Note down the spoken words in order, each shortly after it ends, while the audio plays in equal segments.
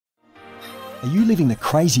Are you living the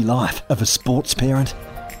crazy life of a sports parent?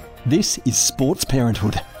 This is Sports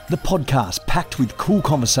Parenthood, the podcast packed with cool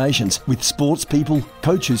conversations with sports people,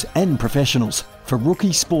 coaches and professionals for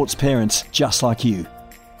rookie sports parents just like you.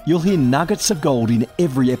 You'll hear nuggets of gold in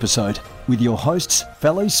every episode with your hosts,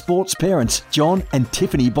 fellow sports parents John and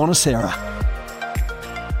Tiffany Bonacera.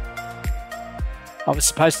 I was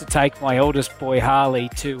supposed to take my eldest boy Harley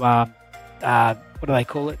to, what do they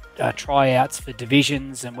call it, tryouts for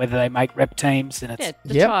divisions and whether they make rep teams. And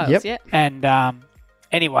it's trials. And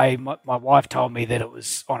anyway, my wife told me that it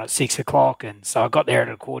was on at 6 o'clock, and so I got there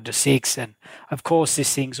at 5:45, and of course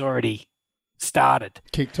this thing's already started.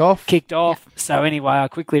 Kicked off. Yeah. So anyway, I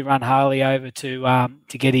quickly run Harley over to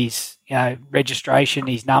get his registration,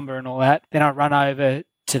 his number and all that. Then I run over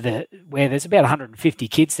to where there's about 150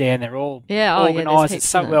 kids there, and they're all organised. It's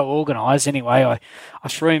so well organised. Anyway, I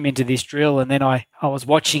threw him into this drill, and then I was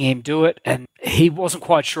watching him do it, and he wasn't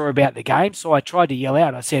quite sure about the game, so I tried to yell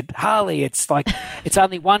out. I said, "Harley, it's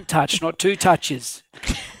only one touch, not two touches."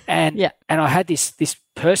 And I had this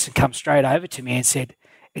person come straight over to me and said,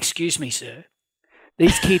 "Excuse me, sir,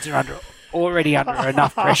 these kids are already under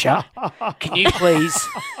enough pressure. Can you please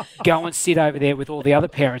go and sit over there with all the other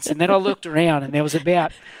parents?" And then I looked around, and there was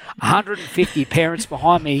about 150 parents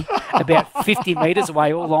behind me, about 50 metres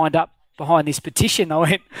away, all lined up behind this petition. I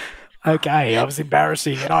went, okay, I was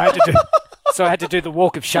embarrassing, and I had to do the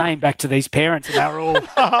walk of shame back to these parents, and they were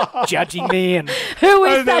all judging me. And who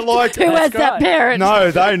is that? Who has that parent?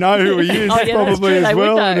 No, they know who he is probably as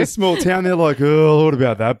well. In a small town, they're like, "Oh, what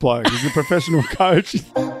about that bloke? He's a professional coach."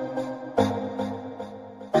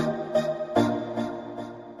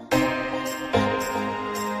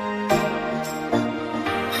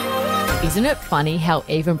 Isn't it funny how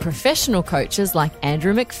even professional coaches like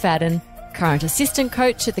Andrew McFadden, current assistant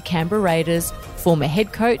coach at the Canberra Raiders, former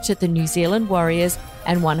head coach at the New Zealand Warriors,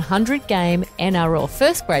 and 100-game NRL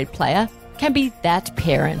first grade player can be that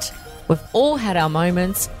parent. We've all had our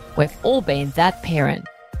moments. We've all been that parent.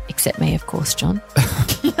 Except me, of course, John.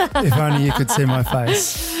 If only you could see my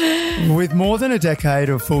face. With more than a decade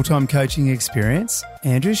of full-time coaching experience,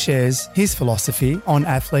 Andrew shares his philosophy on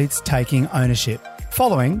athletes taking ownership,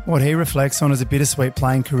 following what he reflects on as a bittersweet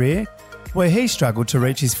playing career where he struggled to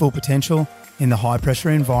reach his full potential in the high-pressure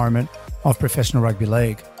environment of professional rugby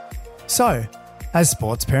league. So, as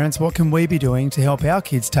sports parents, what can we be doing to help our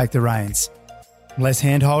kids take the reins? Less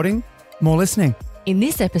hand-holding, more listening. In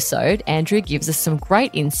this episode, Andrew gives us some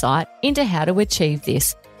great insight into how to achieve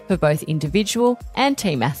this for both individual and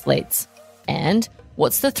team athletes. And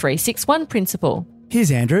what's the 3-6-1 principle?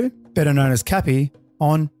 Here's Andrew, better known as Cappy,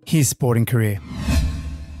 on his sporting career.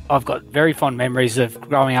 I've got very fond memories of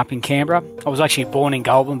growing up in Canberra. I was actually born in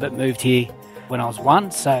Goulburn but moved here when I was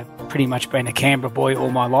 1, so pretty much been a Canberra boy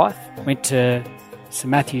all my life. Went to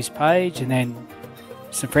St Matthew's Page and then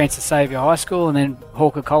St Francis Xavier High School and then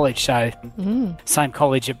Hawker College, so same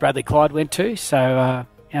college that Bradley Clyde went to, so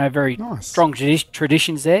very strong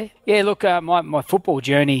traditions there. Yeah, look, my football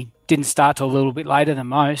journey didn't start till a little bit later than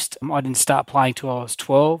most. I didn't start playing till I was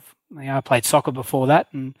 12. I played soccer before that,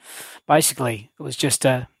 and basically it was just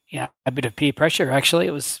a bit of peer pressure, actually.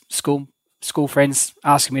 It was school friends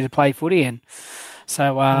asking me to play footy, and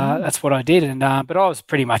so that's what I did. And but I was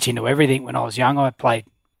pretty much into everything when I was young. I played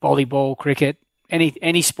volleyball, cricket,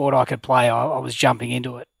 any sport I could play, I was jumping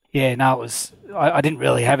into it. Yeah, no, I didn't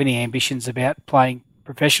really have any ambitions about playing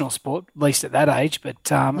professional sport, at least at that age, but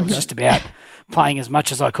it was just about playing as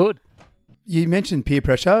much as I could. You mentioned peer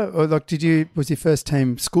pressure. Or was your first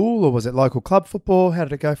team school or was it local club football? How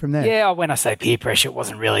did it go from there? Yeah, when I say peer pressure, it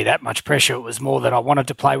wasn't really that much pressure. It was more that I wanted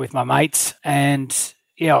to play with my mates, and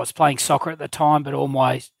I was playing soccer at the time, but all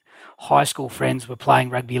my high school friends were playing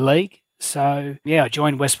rugby league. So I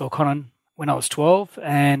joined West Belconnen when I was 12,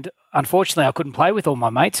 and unfortunately I couldn't play with all my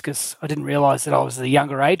mates because I didn't realise that I was the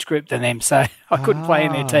younger age group than them, so I couldn't play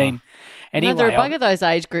in their team. Anyway, they're a bug of those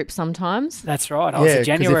age groups sometimes. That's right. I was a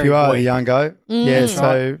January if you are boy. a youngo,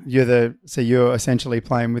 so right. you're essentially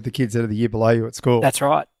playing with the kids that are the year below you at school. That's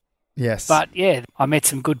right. Yes. But I met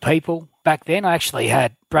some good people back then. I actually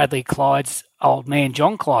had Bradley Clyde's old man,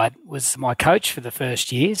 John Clyde, was my coach for the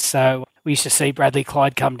first year. So we used to see Bradley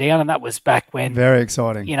Clyde come down, and that was back when very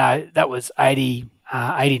exciting. That was 89.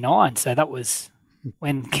 So that was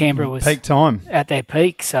when Canberra was peak time at their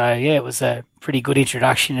peak. So it was a pretty good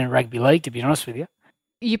introduction in rugby league, to be honest with you.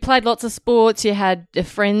 You played lots of sports. You had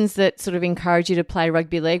friends that sort of encouraged you to play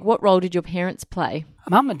rugby league. What role did your parents play?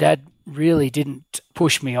 Mum and Dad really didn't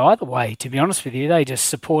push me either way, to be honest with you. They just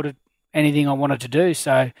supported anything I wanted to do.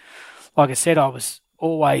 So, like I said, I was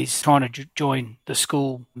always trying to join the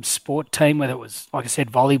school sport team, whether it was, like I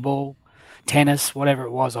said, volleyball, tennis, whatever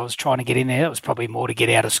it was, I was trying to get in there. It was probably more to get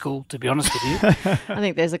out of school, to be honest with you. I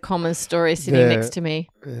think there's a common story sitting next to me.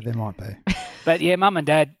 There might be. But yeah, Mum and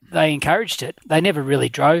Dad, they encouraged it. They never really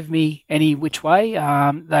drove me any which way.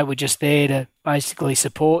 They were just there to basically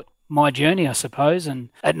support my journey, I suppose. And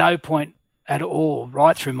at no point at all,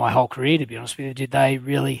 right through my whole career, to be honest with you, did they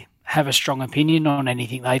really have a strong opinion on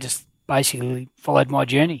anything. They just basically followed my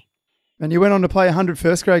journey. And you went on to play 100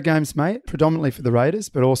 first grade games, mate, predominantly for the Raiders,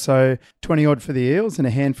 but also 20 odd for the Eels and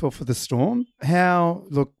a handful for the Storm.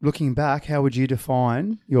 Looking back, how would you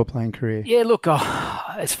define your playing career? Yeah, look,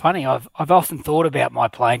 it's funny. I've often thought about my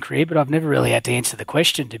playing career, but I've never really had to answer the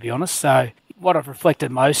question, to be honest. So what I've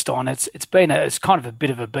reflected most on, it's kind of a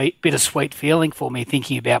bit of a bittersweet feeling for me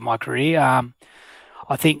thinking about my career.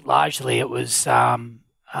 I think largely it was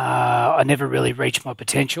I never really reached my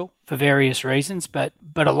potential for various reasons, but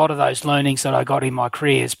a lot of those learnings that I got in my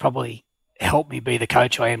career has probably helped me be the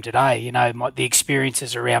coach I am today. You know, the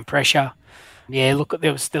experiences around pressure. Yeah, look,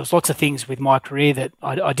 there was lots of things with my career that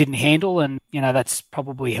I didn't handle, and you know that's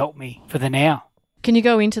probably helped me for the now. Can you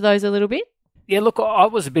go into those a little bit? Yeah, look, I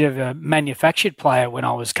was a bit of a manufactured player when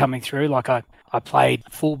I was coming through. Like I played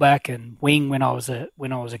fullback and wing when I was a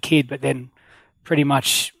kid, but then pretty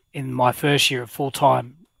much in my first year of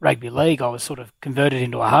full-time rugby league, I was sort of converted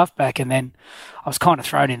into a halfback, and then I was kind of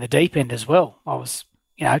thrown in the deep end as well. I was,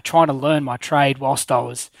 you know, trying to learn my trade whilst I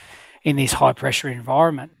was in this high-pressure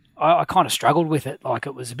environment. I kind of struggled with it. Like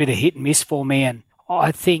it was a bit of hit and miss for me, and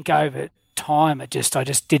I think over time I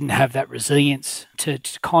just didn't have that resilience to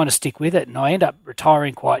kind of stick with it, and I ended up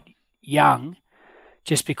retiring quite young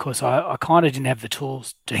just because I kind of didn't have the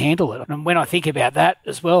tools to handle it. And when I think about that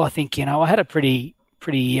as well, I think, you know, I had a pretty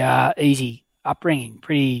easy upbringing.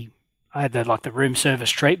 I had the room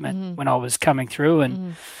service treatment when I was coming through,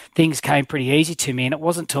 and things came pretty easy to me. And it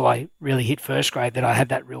wasn't until I really hit first grade that I had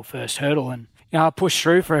that real first hurdle. And you know, I pushed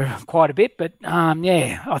through for quite a bit, but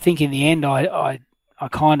I think in the end I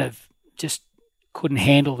kind of just couldn't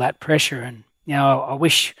handle that pressure. And you know, I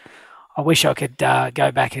wish I could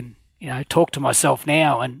go back and you know talk to myself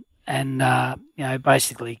now and you know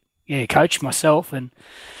basically coach myself and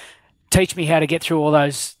teach me how to get through all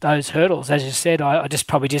those hurdles. As you said, I just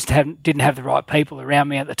probably didn't have the right people around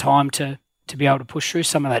me at the time to be able to push through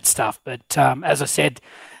some of that stuff. But as I said,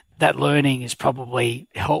 that learning has probably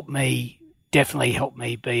definitely helped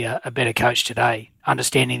me be a better coach today,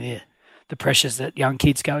 understanding the pressures that young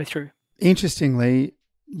kids go through. Interestingly,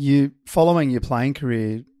 following your playing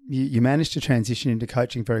career, you managed to transition into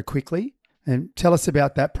coaching very quickly. And tell us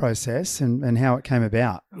about that process and how it came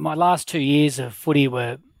about. My last 2 years of footy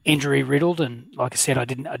were injury riddled, and like I said, I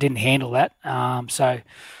didn't handle that. So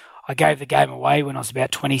I gave the game away when I was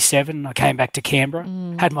about 27. I came back to Canberra,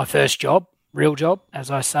 had my first job, real job,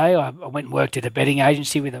 as I say. I went and worked at a betting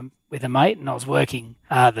agency with a mate, and I was working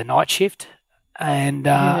the night shift, and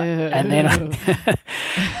then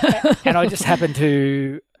and I just happened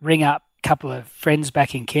to ring up a couple of friends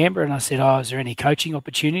back in Canberra, and I said, "Oh, is there any coaching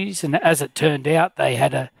opportunities?" And as it turned out, they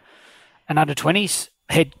had an under-20s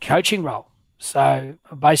head coaching role. So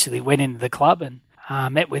I basically went into the club and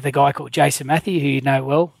met with a guy called Jason Matthew, who you know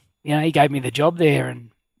well. You know, he gave me the job there,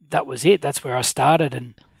 and that was it. That's where I started,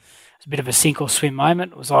 and it was a bit of a sink or swim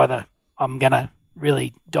moment. It was either I'm going to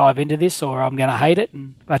really dive into this or I'm going to hate it.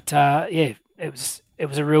 But it was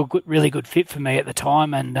a really good fit for me at the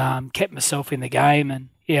time, and kept myself in the game. And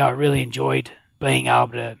I really enjoyed being able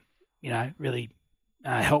to, you know, really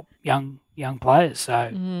help young players.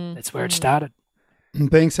 So that's where it started.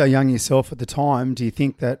 Being so young yourself at the time, do you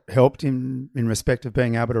think that helped in respect of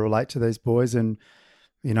being able to relate to these boys and,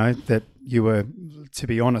 you know, that you were, to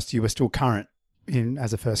be honest, you were still current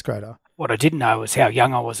as a first grader? What I didn't know was how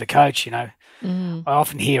young I was a coach, you know. I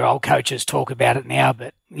often hear old coaches talk about it now,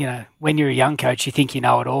 but, you know, when you're a young coach, you think you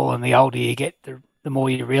know it all, and the older you get, the more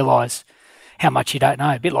you realise how much you don't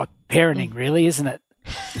know. A bit like parenting, really, isn't it?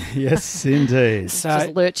 Yes, indeed. So,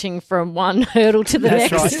 just lurching from one hurdle to the next.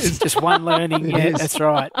 That's right. It's just one learning. Yeah, that's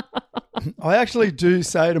right. I actually do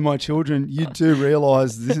say to my children, you do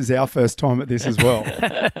realise this is our first time at this as well.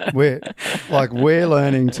 We're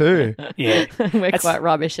learning too. Yeah. We're quite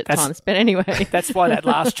rubbish at times, but anyway. That's why that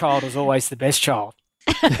last child is always the best child.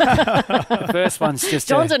 The first one's just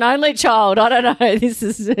John's an only child. I don't know. This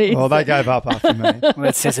is well, they gave up after me. Well,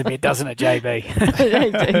 that says a bit, doesn't it, JB?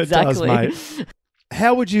 Exactly. It does, mate.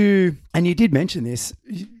 How would you, and you did mention this,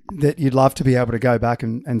 that you'd love to be able to go back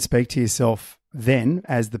and speak to yourself then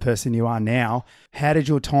as the person you are now. How did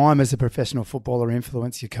your time as a professional footballer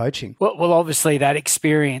influence your coaching? Well, obviously that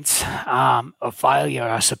experience of failure,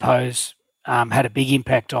 I suppose, had a big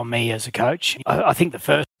impact on me as a coach. I think the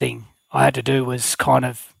first thing I had to do was kind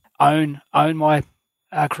of own my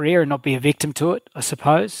career and not be a victim to it, I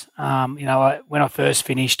suppose. When I first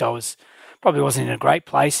finished, I probably wasn't in a great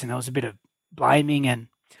place, and there was a bit of blaming and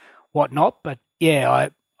whatnot. But yeah,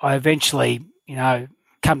 I eventually,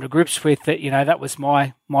 come to grips with that. That was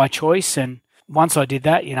my choice, and once I did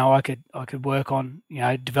that, I could work on,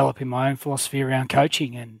 developing my own philosophy around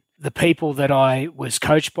coaching. And the people that I was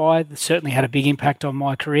coached by certainly had a big impact on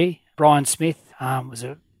my career. Brian Smith was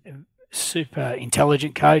a super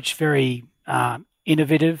intelligent coach, very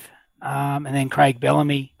innovative. And then Craig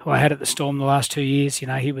Bellamy, who I had at the Storm the last 2 years,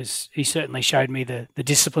 he certainly showed me the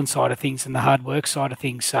discipline side of things and the hard work side of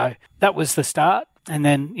things. So that was the start. And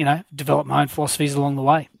then, developed my own philosophies along the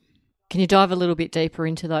way. Can you dive a little bit deeper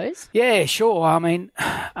into those? Yeah, sure. I mean,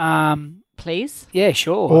 please. Yeah,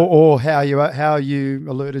 sure. Or how you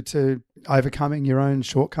alluded to overcoming your own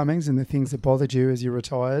shortcomings and the things that bothered you as you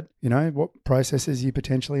retired. What processes you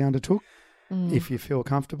potentially undertook, if you feel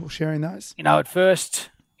comfortable sharing those. At first,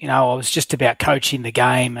 I was just about coaching the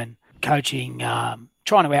game and coaching,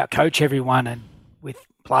 trying to out-coach everyone and with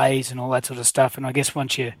plays and all that sort of stuff. And I guess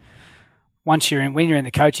when you're in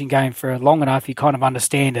the coaching game for long enough, you kind of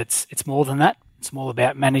understand it's more than that. It's more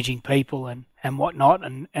about managing people and whatnot.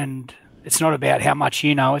 And it's not about how much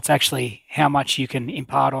you know, it's actually how much you can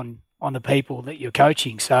impart on the people that you're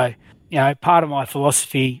coaching. So, part of my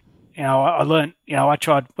philosophy, I learned, I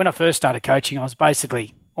tried, when I first started coaching, I was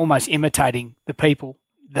basically almost imitating the people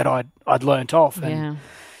that I'd learnt off. And,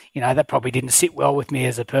 that probably didn't sit well with me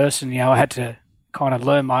as a person. I had to kind of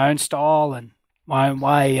learn my own style and my own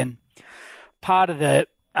way. And part of the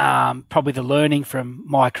probably the learning from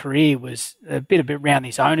my career was a bit around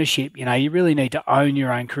this ownership. You really need to own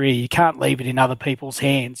your own career. You can't leave it in other people's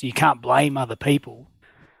hands. You can't blame other people,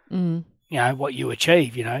 what you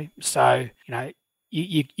achieve, So,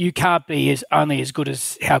 you can't be only as good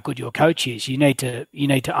as how good your coach is. You need to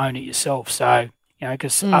own it yourself. So,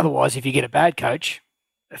 because otherwise, if you get a bad coach,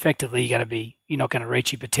 effectively you're not going to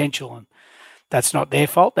reach your potential, and that's not their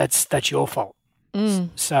fault. That's your fault.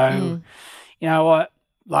 So,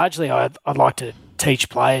 I'd like to teach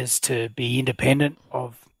players to be independent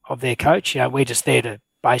of their coach. We're just there to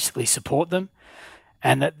basically support them,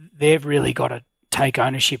 and that they've really got to take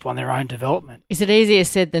ownership on their own development. Is it easier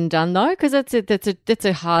said than done though? Because that's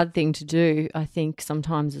a hard thing to do, I think,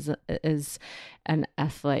 sometimes as an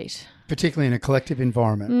athlete, particularly in a collective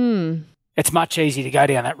environment. It's much easier to go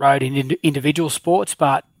down that road in individual sports,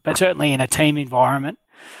 but certainly in a team environment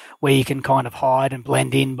where you can kind of hide and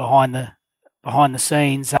blend in behind the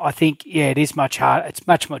scenes. I think, it is much harder. It's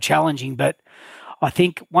much more challenging, but I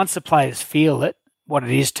think once the players feel what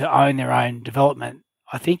it is to own their own development,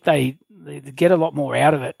 I think they get a lot more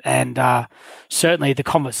out of it. And certainly the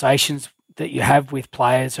conversations that you have with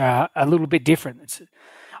players are a little bit different.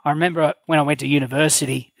 I remember when I went to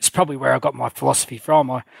university, it's probably where I got my philosophy from.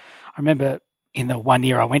 I remember in the 1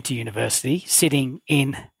 year I went to university, sitting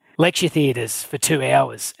in lecture theatres for 2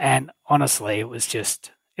 hours, and honestly, it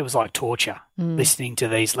was like torture listening to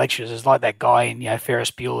these lectures. It was like that guy in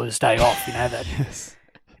Ferris Bueller's Day Off, that yes.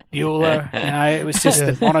 Bueller. It was just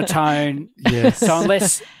the monotone. Yes. So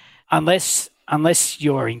unless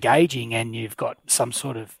you're engaging and you've got some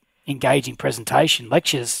sort of engaging presentation,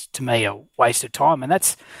 lectures to me are a waste of time, and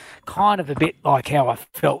that's kind of a bit like how I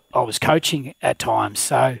felt I was coaching at times.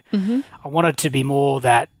 So I wanted to be more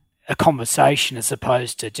that a conversation as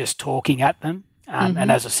opposed to just talking at them.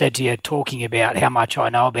 And as I said to you, talking about how much I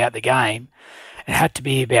know about the game, it had to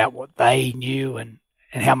be about what they knew and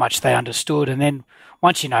how much they understood. And then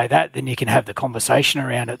once you know that, then you can have the conversation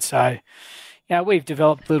around it. So, we've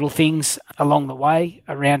developed little things along the way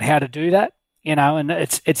around how to do that, and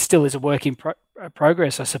it still is a work in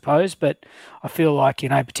progress, I suppose. But I feel like,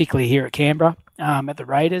 particularly here at Canberra, at the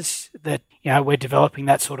Raiders, that, we're developing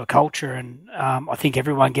that sort of culture, and I think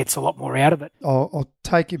everyone gets a lot more out of it. I'll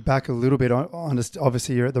take you back a little bit.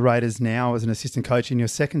 Obviously, you're at the Raiders now as an assistant coach in your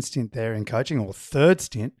second stint there in coaching, or third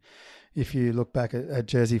stint, if you look back at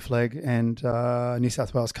Jersey Flegg and New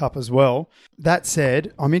South Wales Cup as well. That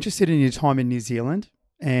said, I'm interested in your time in New Zealand,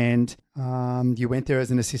 and you went there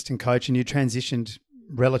as an assistant coach and you transitioned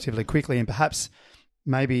relatively quickly, and perhaps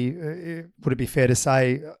maybe, would it be fair to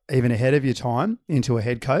say, even ahead of your time into a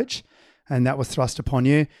head coach, and that was thrust upon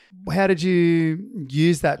you. How did you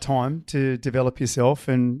use that time to develop yourself,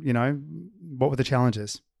 and, what were the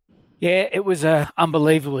challenges? Yeah, it was an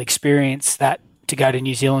unbelievable experience to go to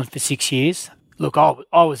New Zealand for 6 years. Look,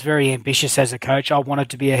 I was very ambitious as a coach. I wanted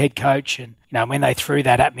to be a head coach, and when they threw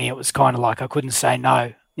that at me, it was kind of like I couldn't say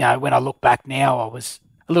no. When I look back now, I was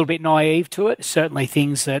a little bit naive to it. Certainly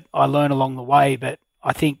things that I learned along the way, but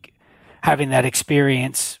I think having that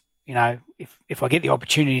experience, if I get the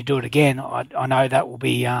opportunity to do it again, I know that will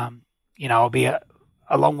be, I'll be a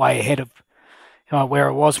long way ahead of where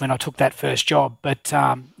I was when I took that first job. But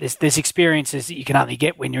there's experiences that you can only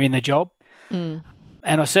get when you're in the job. And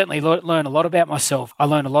I certainly learn a lot about myself. I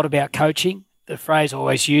learn a lot about coaching. The phrase I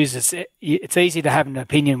always use is it's easy to have an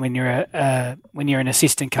opinion when you're an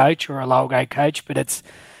assistant coach or a lower grade coach, but it's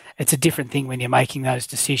a different thing when you're making those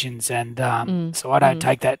decisions. And so I don't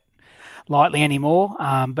take that lightly anymore.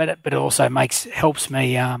 But it also helps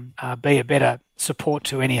me be a better support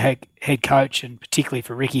to any head coach, and particularly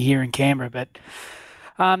for Ricky here in Canberra. But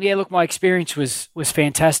look, my experience was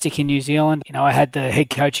fantastic in New Zealand. I had the head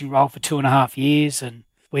coaching role for 2.5 years, and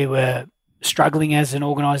we were struggling as an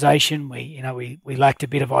organisation. We lacked a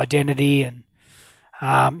bit of identity, and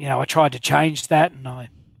I tried to change that, and I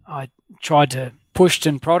tried to pushed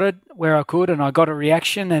and prodded where I could, and I got a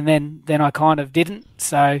reaction, and then I kind of didn't.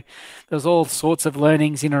 So there's all sorts of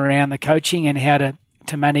learnings in and around the coaching and how to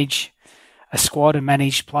manage a squad and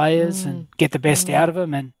manage players and get the best out of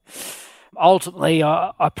them. And ultimately,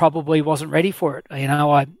 I probably wasn't ready for it.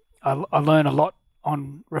 I learned a lot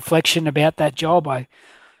on reflection about that job.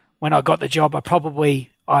 When I got the job,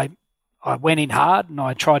 I went in hard and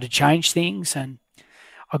I tried to change things, and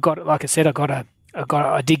I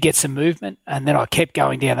did get some movement, and then I kept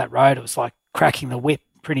going down that road. It was like cracking the whip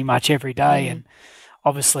pretty much every day, and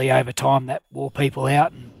obviously over time that wore people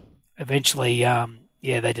out, and eventually,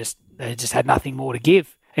 they just had nothing more to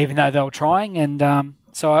give, even though they were trying. And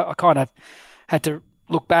so I kind of had to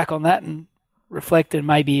look back on that and reflect, and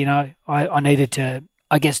maybe I needed to,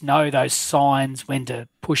 I guess, know those signs, when to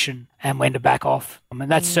push and when to back off.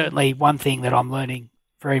 And that's certainly one thing that I'm learning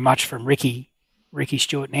very much from Ricky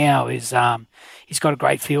Stewart now, is he's got a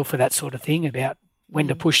great feel for that sort of thing, about when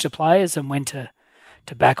to push the players and when to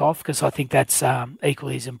back off, because I think that's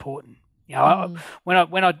equally as important. When I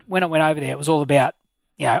went over there, it was all about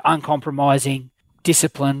uncompromising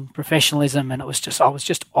discipline, professionalism, and I was just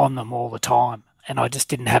on them all the time, and I just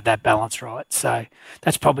didn't have that balance right. So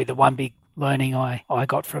that's probably the one big learning I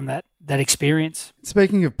got from that experience.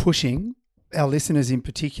 Speaking of pushing, our listeners in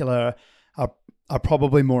particular are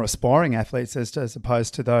probably more aspiring athletes as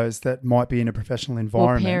opposed to those that might be in a professional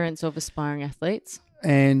environment. Or parents of aspiring athletes.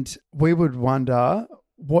 And we would wonder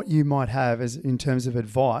what you might have as in terms of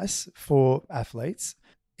advice for athletes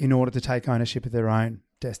in order to take ownership of their own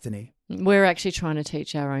destiny. We're actually trying to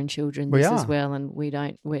teach our own children this as well, and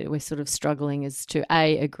we're sort of struggling as to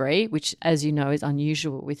agree, which, as you know, is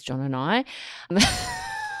unusual with John and I,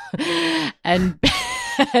 and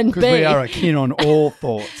because we are akin on all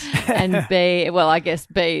thoughts. And B, well, I guess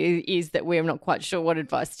B is that we're not quite sure what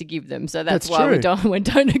advice to give them, so that's why true. we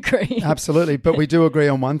don't agree. Absolutely, but we do agree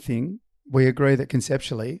on one thing. We agree that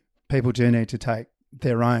conceptually, people do need to take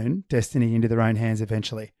their own destiny into their own hands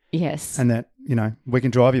eventually. Yes. And that, we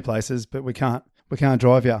can drive you places, but we can't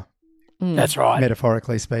drive you. That's right.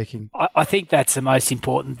 Metaphorically speaking. I think that's the most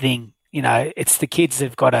important thing. It's the kids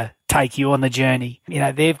that've got to take you on the journey.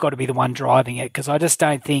 They've got to be the one driving it, because I just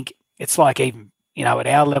don't think it's like, even, at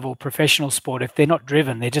our level, professional sport, if they're not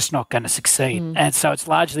driven, they're just not going to succeed. And so it's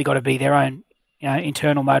largely got to be their own,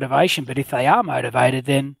 internal motivation. But if they are motivated,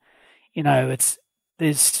 then, you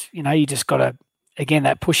just got to, again,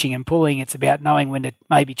 that pushing and pulling, it's about knowing when to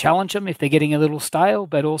maybe challenge them if they're getting a little stale,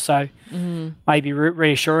 but also maybe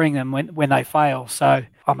reassuring them when they fail. So,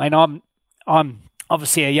 I mean, I'm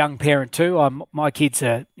obviously a young parent too. My kids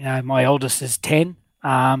are, my eldest is 10.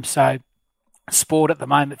 So sport at the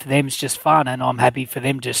moment for them is just fun, and I'm happy for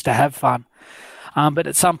them just to have fun. But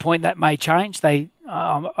at some point that may change.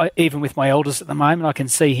 Even with my eldest at the moment, I can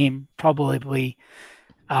see him probably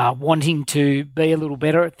wanting to be a little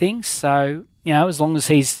better at things. So, as long as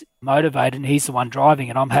he's motivated and he's the one driving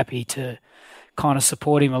it, I'm happy to kind of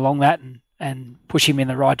support him along that and push him in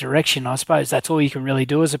the right direction. I suppose that's all you can really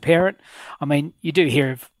do as a parent. I mean, you do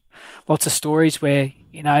hear of lots of stories where,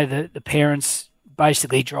 the parents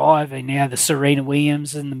basically drive, and the Serena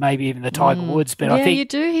Williams and maybe even the Tiger Woods. But I think you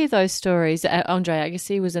do hear those stories. Andre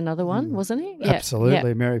Agassi was another one, wasn't he? Yeah.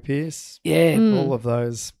 Absolutely. Yeah. Mary Pierce. Yeah. All of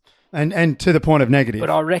those. And to the point of negative.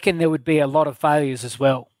 But I reckon there would be a lot of failures as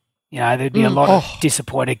well. There'd be a lot of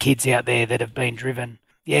disappointed kids out there that have been driven.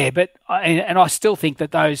 Yeah, but I still think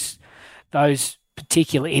that those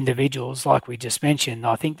particular individuals, like we just mentioned,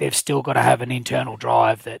 I think they've still got to have an internal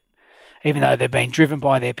drive that, even though they've been driven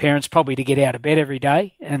by their parents probably to get out of bed every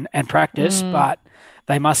day and practice, but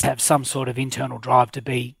they must have some sort of internal drive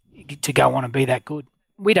to go on and be that good.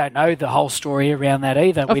 We don't know the whole story around that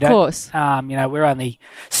either. Of course. We're only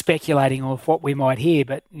speculating of what we might hear,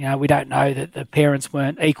 but, we don't know that the parents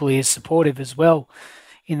weren't equally as supportive as well,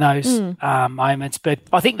 in those moments. But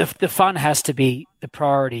I think the fun has to be the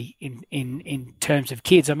priority in terms of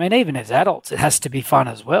kids. I mean, even as adults, it has to be fun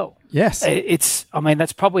as well. Yes.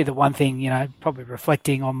 That's probably the one thing, probably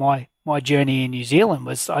reflecting on my journey in New Zealand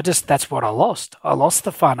was that's what I lost. I lost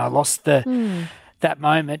the fun. I lost that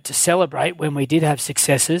moment to celebrate when we did have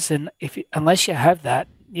successes. And unless you have that,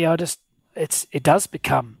 it does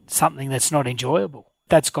become something that's not enjoyable.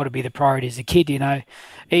 That's got to be the priority as a kid,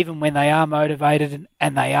 even when they are motivated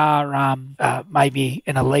and they are maybe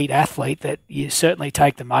an elite athlete, that you certainly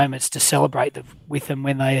take the moments to celebrate with them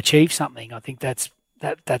when they achieve something. I think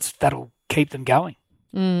that'll keep them going.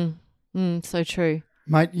 So true.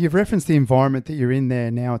 Mate, you've referenced the environment that you're in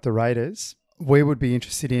there now at the Raiders. We would be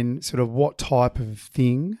interested in sort of what type of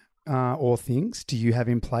thing or things do you have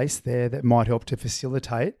in place there that might help to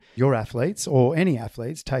facilitate your athletes or any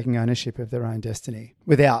athletes taking ownership of their own destiny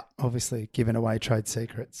without obviously giving away trade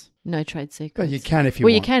secrets? No trade secrets. But you can if you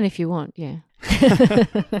want. Well, you can if you want, yeah.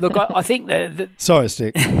 Look, I think that... Sorry,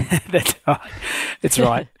 Stick. It's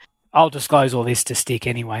right. I'll disclose all this to Stick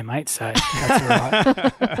anyway, mate, so that's all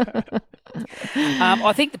right.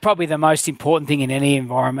 I think probably the most important thing in any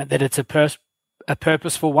environment that it's a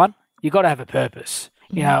purposeful one. You've got to have a purpose.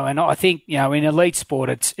 And I think, in elite sport,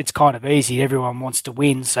 it's kind of easy. Everyone wants to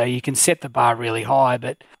win, so you can set the bar really high.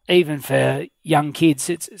 But even for young kids,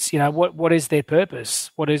 it's what is their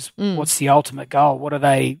purpose? What's the ultimate goal?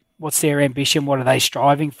 What's their ambition? What are they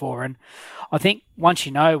striving for? And I think once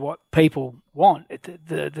you know what people want,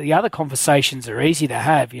 the other conversations are easy to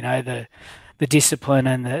have. The discipline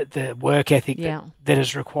and the work ethic that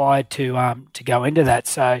is required to go into that.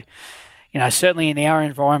 So, certainly in our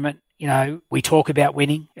environment, we talk about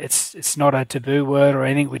winning. It's not a taboo word or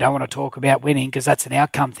anything. We don't want to talk about winning because that's an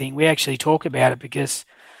outcome thing. We actually talk about it because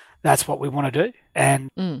that's what we want to do. And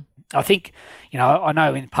I think, I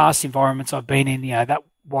know in past environments I've been in, that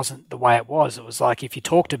wasn't the way it was. It was like if you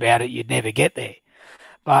talked about it, you'd never get there.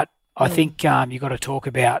 But I think you've got to talk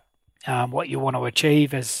about what you want to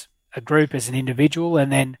achieve as a group, as an individual,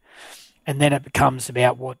 and then it becomes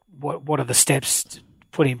about what are the steps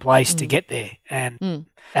put in place to get there. And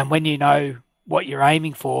when you know what you're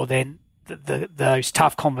aiming for, then those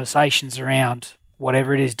tough conversations around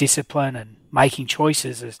whatever it is, discipline and making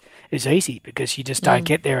choices is easy because you just don't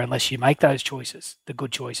get there unless you make those choices, the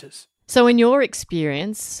good choices. So in your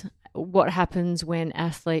experience, what happens when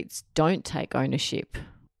athletes don't take ownership?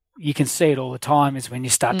 You can see it all the time is when you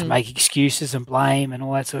start to make excuses and blame and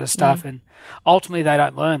all that sort of stuff. And ultimately they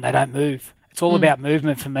don't learn, they don't move. It's all about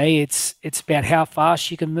movement for me. It's about how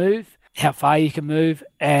fast you can move, how far you can move,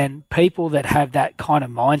 and people that have that kind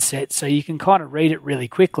of mindset. So you can kind of read it really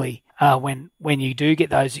quickly when you do get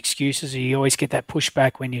those excuses, or you always get that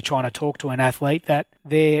pushback when you're trying to talk to an athlete that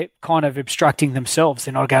they're kind of obstructing themselves.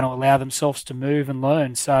 They're not going to allow themselves to move and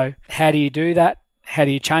learn. So how do you do that? How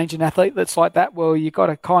do you change an athlete that's like that? Well, you got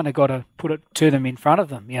to put it to them in front of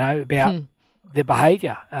them, about their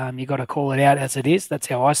behaviour. You got to call it out as it is. That's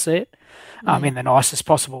how I see it, in the nicest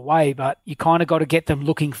possible way. But you kind of got to get them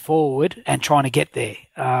looking forward and trying to get there.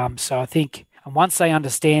 So I think once they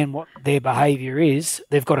understand what their behaviour is,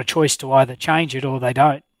 they've got a choice to either change it or they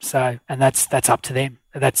don't. So, and that's up to them.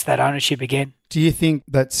 That's that ownership again. Do you think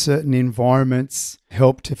that certain environments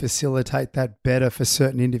help to facilitate that better for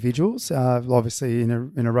certain individuals? Obviously, in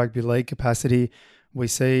a rugby league capacity, we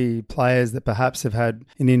see players that perhaps have had,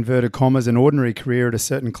 in inverted commas, an ordinary career at a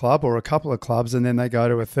certain club or a couple of clubs, and then they go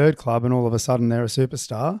to a third club and all of a sudden they're a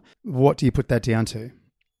superstar. What do you put that down to?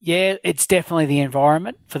 Yeah, it's definitely the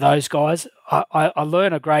environment for those guys. I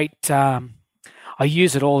learn a great I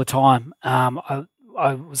use it all the time. I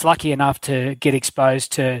was lucky enough to get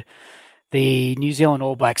exposed to the New Zealand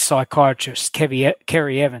All Blacks psychiatrist,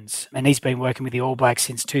 Kerry Evans, and he's been working with the All Blacks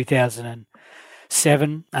since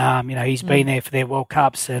 2007. He's been there for their World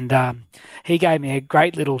Cups, and he gave me a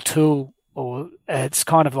great little tool, or it's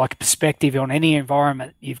kind of like a perspective on any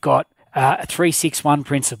environment. You've got a 3-6-1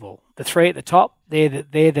 principle. The three at the top, they're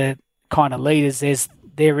the kind of leaders.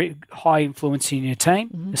 They're high influence in your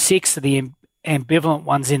team. The 6 are the ambivalent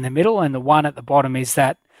ones in the middle, and the 1 at the bottom is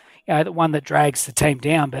that, the one that drags the team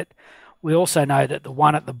down. But we also know that the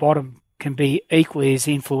 1 at the bottom can be equally as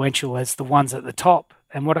influential as the ones at the top.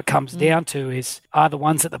 And what it comes down to is, are the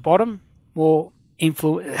ones at the bottom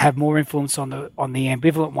have more influence on the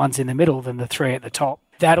ambivalent ones in the middle than the 3 at the top?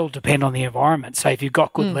 That'll depend on the environment. So if you've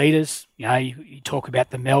got good leaders, you talk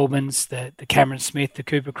about the Melbournes, the Cameron Smith, the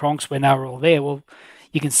Cooper Cronks, when they were all there, well,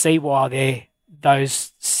 you can see why the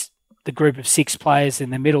group of 6 players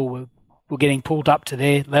in the middle were getting pulled up to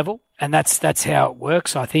their level. And that's how it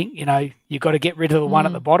works, I think. You've got to get rid of the 1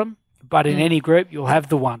 at the bottom. but in any group, you'll have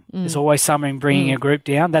the one. There's always someone bringing a group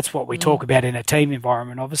down. That's what we talk about in a team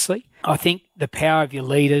environment, obviously. I think the power of your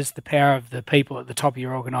leaders, the power of the people at the top of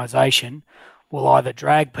your organisation will either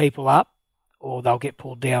drag people up or they'll get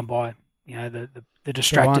pulled down by, the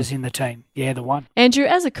distractors in the team. Yeah, the one. Andrew,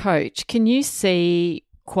 as a coach, can you see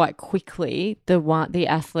quite quickly the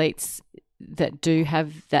athletes that do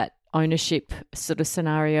have that ownership sort of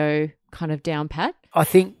scenario kind of down pat? I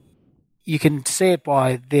think you can see it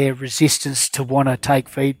by their resistance to want to take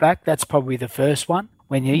feedback. That's probably the first one.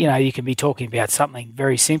 When you can be talking about something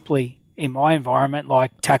very simply in my environment,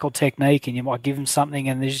 like tackle technique, and you might give them something,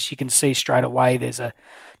 and you can see straight away there's a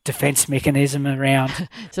defense mechanism around.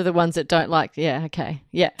 So the ones that don't like,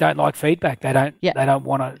 don't like feedback. They don't. Yeah. They don't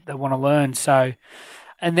want to. They want to learn. So,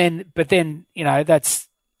 but then that's.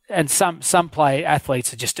 And some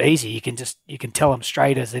athletes are just easy. You can tell them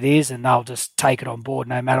straight as it is, and they'll just take it on board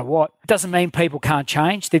no matter what. It doesn't mean people can't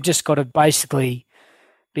change. They've just got to basically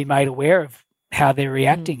be made aware of how they're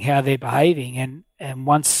reacting, how they're behaving, and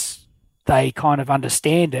once they kind of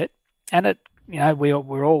understand it, and it,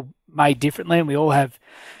 we're all made differently, and we all have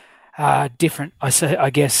different,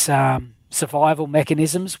 survival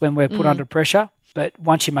mechanisms when we're put under pressure. But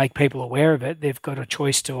once you make people aware of it, they've got a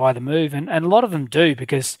choice to either move, and a lot of them do,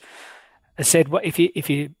 because I said, if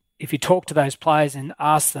you talk to those players and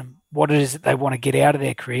ask them what it is that they want to get out of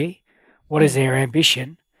their career, what is their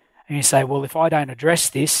ambition, and you say, well, if I don't address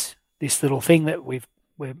this little thing that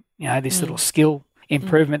this little skill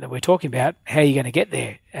improvement that we're talking about, how are you going to get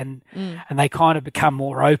there? And they kind of become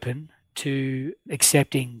more open to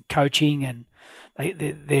accepting coaching, and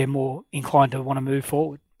they're more inclined to want to move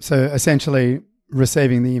forward. So essentially,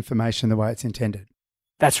 receiving the information the way it's intended.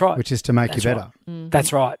 That's right. Which is to make you better.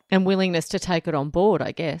 That's right. And willingness to take it on board,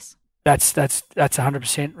 I guess. That's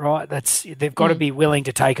 100% right. They've got to be willing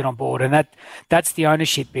to take it on board, and that's the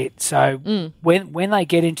ownership bit. So when they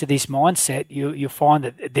get into this mindset, you'll find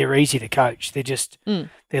that they're easy to coach. They're just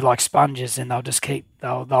they're like sponges, and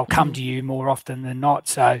they'll come to you more often than not.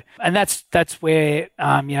 So, and that's where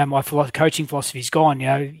my coaching philosophy's gone.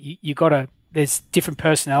 You got to. There's different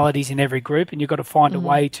personalities in every group, and you've got to find a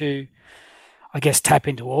way to, I guess, tap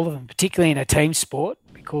into all of them, particularly in a team sport,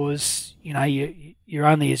 because, you're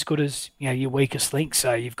only as good as, your weakest link.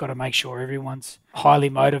 So you've got to make sure everyone's highly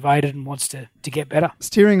motivated and wants to get better.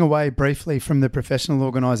 Steering away briefly from the professional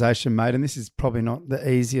organisation, mate, and this is probably not the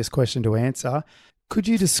easiest question to answer. Could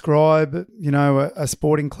you describe, a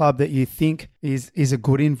sporting club that you think is a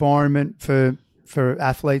good environment for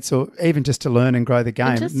athletes, or even just to learn and grow the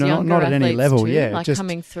game, not at any level, too, just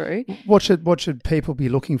coming through. What should people be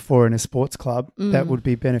looking for in a sports club that would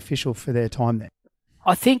be beneficial for their time there?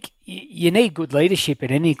 I think you need good leadership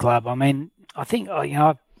at any club. I mean, I think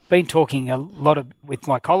I've been talking a lot with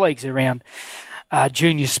my colleagues around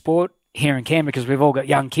junior sport here in Canberra, because we've all got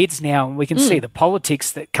young kids now, and we can see the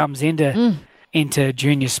politics that comes into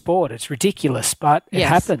junior sport. It's ridiculous, but it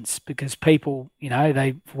happens because people,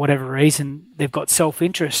 they, for whatever reason, they've got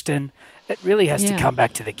self-interest, and it really has to come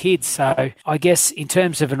back to the kids. So I guess in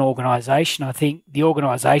terms of an organisation, I think the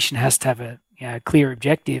organisation has to have a clear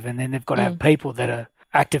objective, and then they've got to have people that are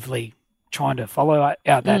actively trying to follow out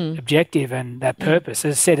that objective and that purpose.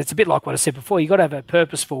 As I said, it's a bit like what I said before. You've got to have a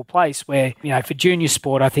purposeful place where, for junior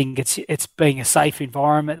sport, I think it's being a safe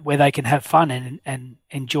environment where they can have fun and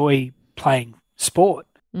enjoy playing sport.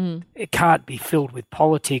 It can't be filled with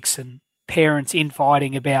politics and parents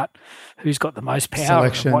infighting about who's got the most power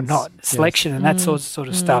and whatnot, selection and that sort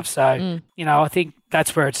of stuff. So, I think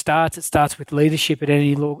that's where it starts. It starts with leadership at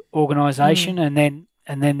any organisation, and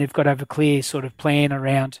then they've got to have a clear sort of plan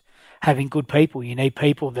around having good people. You need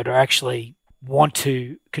people that are actually want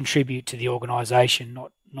to contribute to the organisation,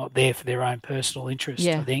 not there for their own personal interest.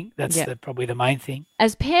 I think that's probably the main thing.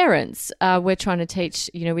 As parents, we're trying to teach,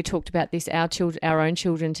 we talked about this, our own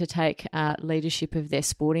children to take leadership of their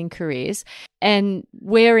sporting careers. And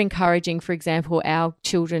we're encouraging, for example, our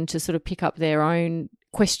children to sort of pick up their own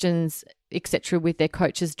questions, etc., with their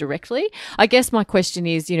coaches directly. I guess my question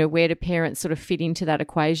is, where do parents sort of fit into that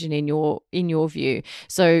equation in your view?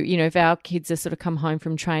 So, if our kids are sort of come home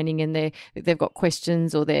from training and they've got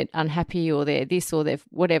questions, or they're unhappy, or they're this, or they're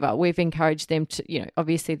whatever, we've encouraged them to,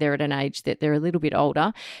 obviously they're at an age that they're a little bit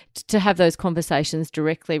older, to have those conversations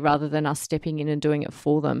directly rather than us stepping in and doing it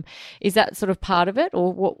for them. Is that sort of part of it,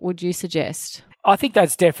 or what would you suggest? I think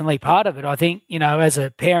that's definitely part of it. I think, as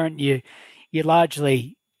a parent, you're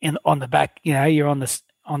largely on the back, you're on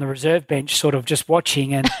on the reserve bench sort of just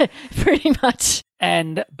watching and pretty much.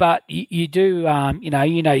 But you do, you know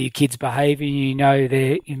your kids' behaviour, you know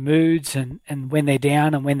their moods and when they're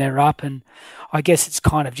down and when they're up. And I guess it's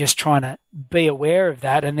kind of just trying to be aware of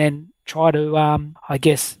that and then try to, I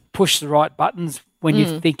guess, push the right buttons when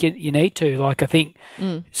you think you need to. Like I think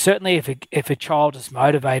certainly if a child is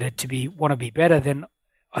motivated to want to be better, then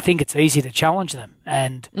I think it's easy to challenge them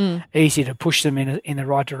and easy to push them in the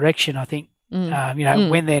right direction. I think, you know,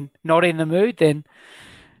 when they're not in the mood, then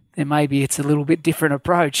maybe it's a little bit different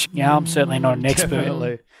approach. You know, I'm certainly not an expert.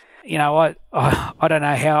 Definitely. You know, I don't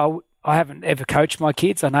know how. I haven't ever coached my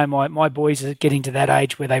kids. I know my boys are getting to that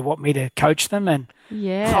age where they want me to coach them, and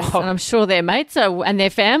yes, and I'm sure their mates are, and their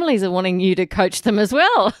families are wanting you to coach them as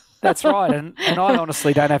well. That's right, and I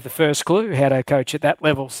honestly don't have the first clue how to coach at that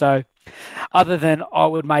level. So, other than I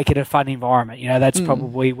would make it a fun environment, you know, that's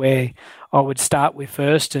probably where I would start with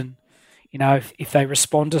first, and you know, if they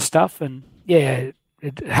respond to stuff, and yeah,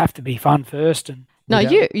 it'd have to be fun first, and. No,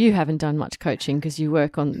 you haven't done much coaching because you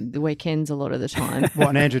work on the weekends a lot of the time. Well,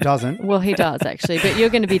 and Andrew doesn't. Well, he does actually, but you're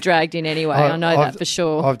going to be dragged in anyway. I know that for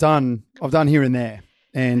sure. I've done here and there,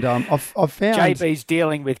 and I've found JB's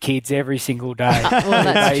dealing with kids every single day. Well,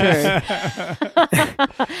 that's true.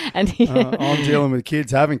 And I'm dealing with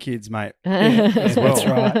kids having kids, mate. As well. That's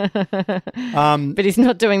right. But he's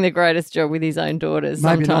not doing the greatest job with his own daughters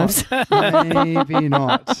sometimes. Maybe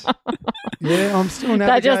not. Yeah, I'm still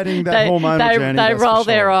navigating that hormonal journey. They roll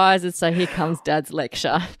their eyes and say, "Here comes Dad's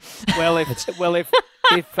lecture." Well, if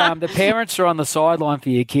the parents are on the sideline for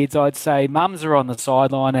your kids, I'd say mums are on the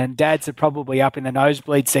sideline and dads are probably up in the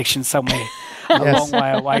nosebleed section somewhere, a long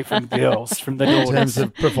way away from the daughters. In terms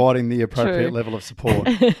of providing the appropriate level of support.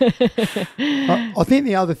 I think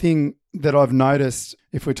the other thing that I've noticed,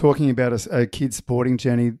 if we're talking about a kid's sporting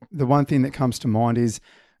journey, the one thing that comes to mind is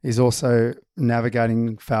also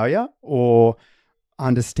navigating failure or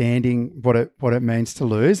understanding what it means to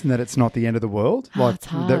lose and that it's not the end of the world. Like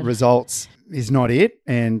that results is not it.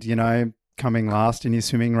 And, you know, coming last in your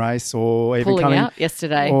swimming race or even pulling out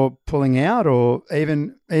yesterday or pulling out or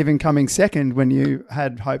even coming second when you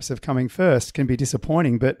had hopes of coming first can be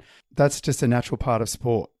disappointing, but that's just a natural part of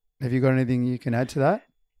sport. Have you got anything you can add to that?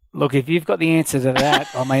 Look, if you've got the answer to that,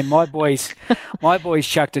 I mean, my boys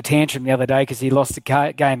chucked a tantrum the other day because he lost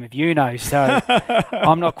a game of Uno. So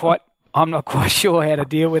I'm not quite sure how to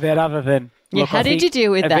deal with that other than how did you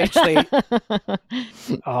deal with that?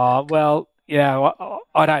 Well, you know,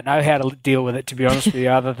 I don't know how to deal with it, to be honest with you,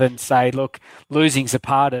 other than say, look, losing's a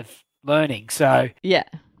part of learning. So yeah,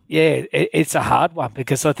 it's a hard one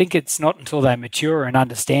because I think it's not until they mature and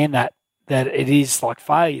understand that it is like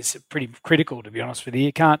failure is pretty critical, to be honest with you.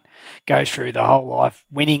 You can't go through the whole life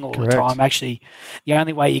winning all the time. Actually, the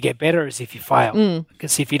only way you get better is if you fail.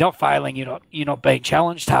 Because if you're not failing, you're not being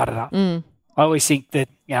challenged hard enough. I always think that,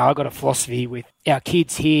 you know, I've got a philosophy with our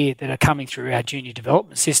kids here that are coming through our junior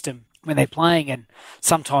development system when they're playing, and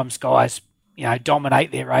sometimes guys, you know,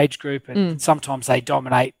 dominate their age group and sometimes they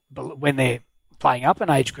dominate when they're playing up an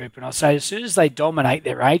age group. And I say as soon as they dominate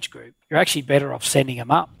their age group, you're actually better off sending them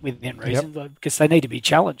up within reason because they need to be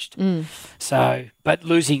challenged. So, but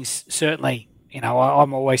losing's certainly, you know,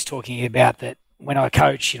 I'm always talking about that when I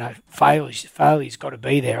coach, you know, failure's got to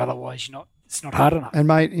be there. Otherwise, it's not hard enough. And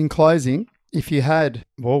mate, in closing, if you had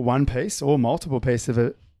one piece or multiple pieces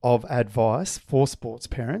of advice for sports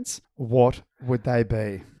parents, what would they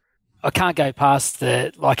be? I can't go past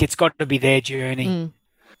it's got to be their journey.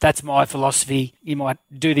 That's my philosophy. You might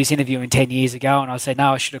do this interview in 10 years ago and I say,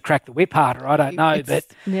 no, I should have cracked the whip harder. I don't know. But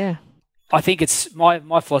I think it's my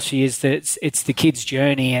philosophy is that it's the kid's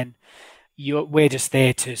journey and we're just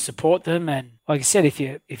there to support them. And like I said, if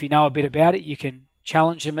you know a bit about it, you can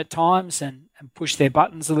challenge them at times and push their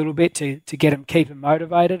buttons a little bit to keep them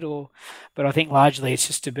motivated. But I think largely it's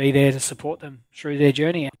just to be there to support them through their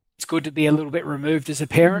journey. And it's good to be a little bit removed as a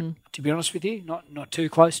parent, to be honest with you, not too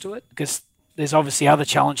close to it, because there's obviously other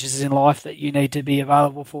challenges in life that you need to be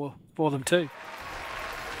available for them too.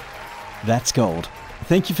 That's gold.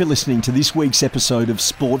 Thank you for listening to this week's episode of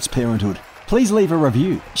Sports Parenthood. Please leave a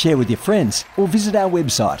review, share with your friends, or visit our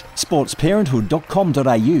website,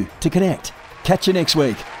 sportsparenthood.com.au to connect. Catch you next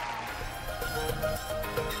week.